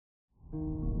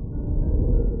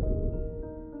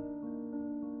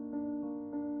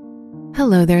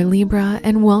Hello there, Libra,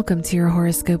 and welcome to your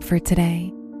horoscope for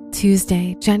today,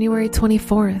 Tuesday, January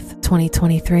 24th,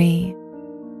 2023.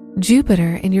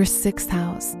 Jupiter in your 6th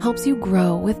house helps you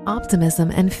grow with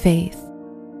optimism and faith.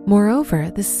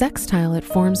 Moreover, the sextile it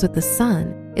forms with the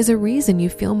Sun is a reason you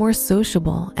feel more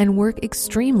sociable and work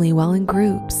extremely well in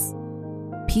groups.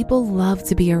 People love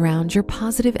to be around your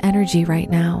positive energy right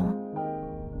now.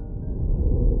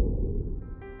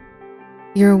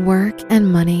 Your work and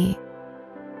money.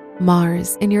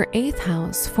 Mars in your 8th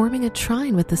house forming a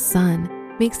trine with the Sun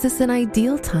makes this an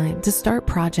ideal time to start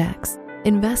projects,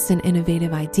 invest in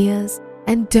innovative ideas,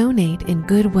 and donate in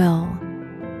goodwill.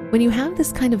 When you have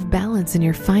this kind of balance in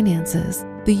your finances,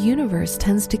 the universe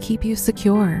tends to keep you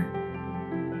secure.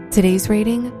 Today's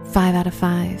rating, 5 out of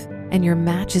 5, and your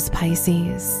match is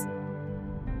Pisces.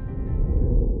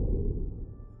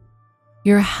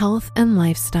 Your health and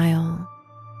lifestyle.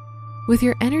 With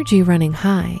your energy running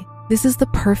high, this is the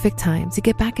perfect time to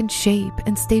get back in shape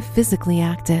and stay physically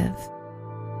active.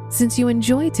 Since you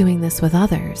enjoy doing this with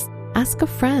others, ask a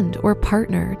friend or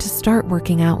partner to start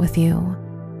working out with you.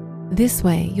 This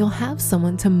way, you'll have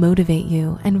someone to motivate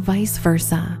you and vice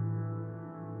versa.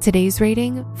 Today's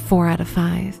rating, 4 out of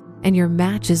 5, and your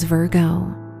match is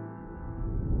Virgo.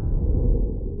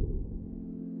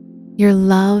 Your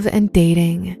love and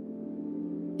dating.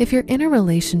 If you're in a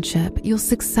relationship, you'll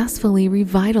successfully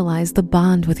revitalize the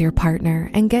bond with your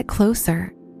partner and get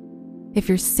closer. If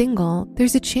you're single,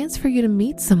 there's a chance for you to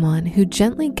meet someone who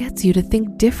gently gets you to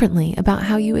think differently about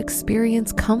how you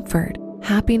experience comfort,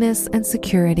 happiness, and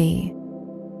security.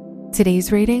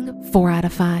 Today's rating, 4 out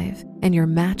of 5, and your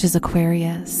match is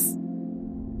Aquarius.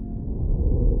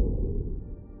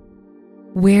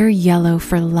 Wear yellow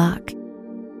for luck.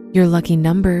 Your lucky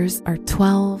numbers are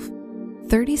 12,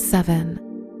 37,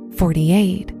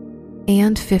 48,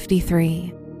 and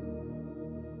 53.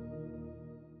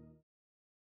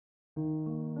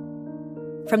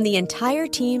 From the entire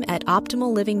team at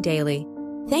Optimal Living Daily,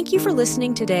 thank you for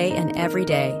listening today and every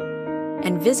day.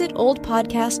 And visit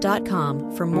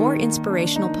oldpodcast.com for more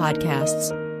inspirational podcasts.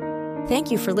 Thank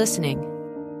you for listening.